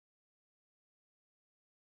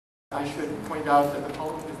I should point out that the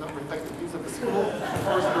poem does not reflect the views of the school, the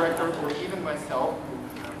course director, or even myself, who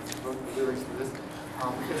wrote the lyrics to this.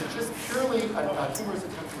 It's just purely a humorous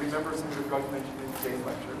attempt to remember some of the drugs mentioned in today's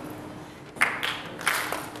lecture.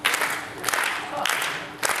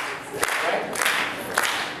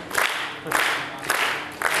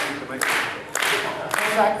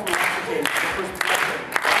 Prozac fluoxetine, the first director.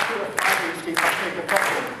 After a 5-HT toxic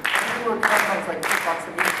effective. Anti-word compounds like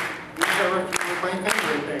methoxamine. These are a few of my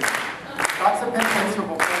favorite things. Doxapentane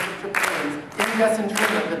for tryptophanes.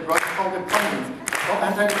 Indesintrina, the drug called epinephrine.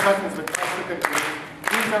 Antidepressants with classification.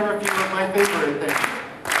 These are a few of my favorite things.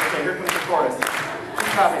 Okay, here comes the chorus. Keep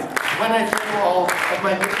copies. When I feel all of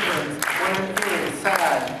my victims, when I'm feeling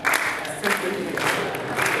sad, simply.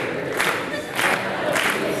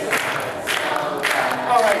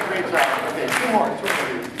 All right, great job. Okay, two more.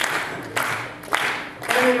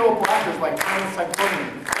 Antidote blockers like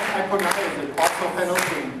phenylcyclone, anticonazole, also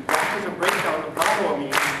phenolphine, blockers of breakdown of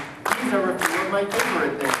monoamine. These are a few of my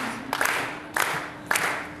favorite things.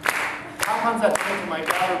 Compounds that bind to my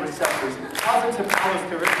GABA receptors, positive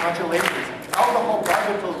allosteric modulators, alcohol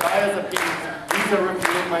barbital diazepines. These are a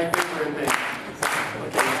few of my favorite things.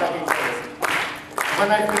 Okay, second case. When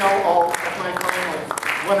I feel all of my finals,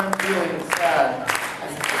 when I'm feeling sad.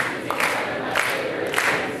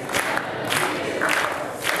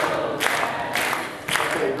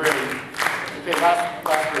 Okay, great. Okay, last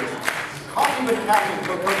verse. Coffee with caffeine,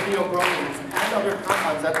 theobromines, and other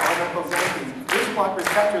compounds that are xanthines. Which block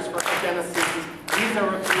receptors for agenesis. These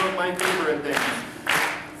are a few of my favorite things.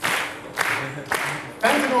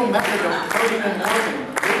 Fentanyl, methadone, codeine, and morphine.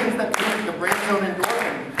 Agents that change the brain zone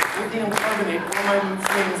endorphin. Lithium carbonate, for my mood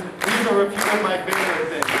swings. These are a few of my favorite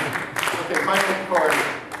things. Okay, final chord.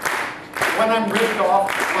 When I'm ripped off,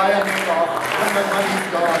 why I'm made off, when my money's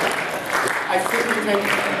gone, I simply take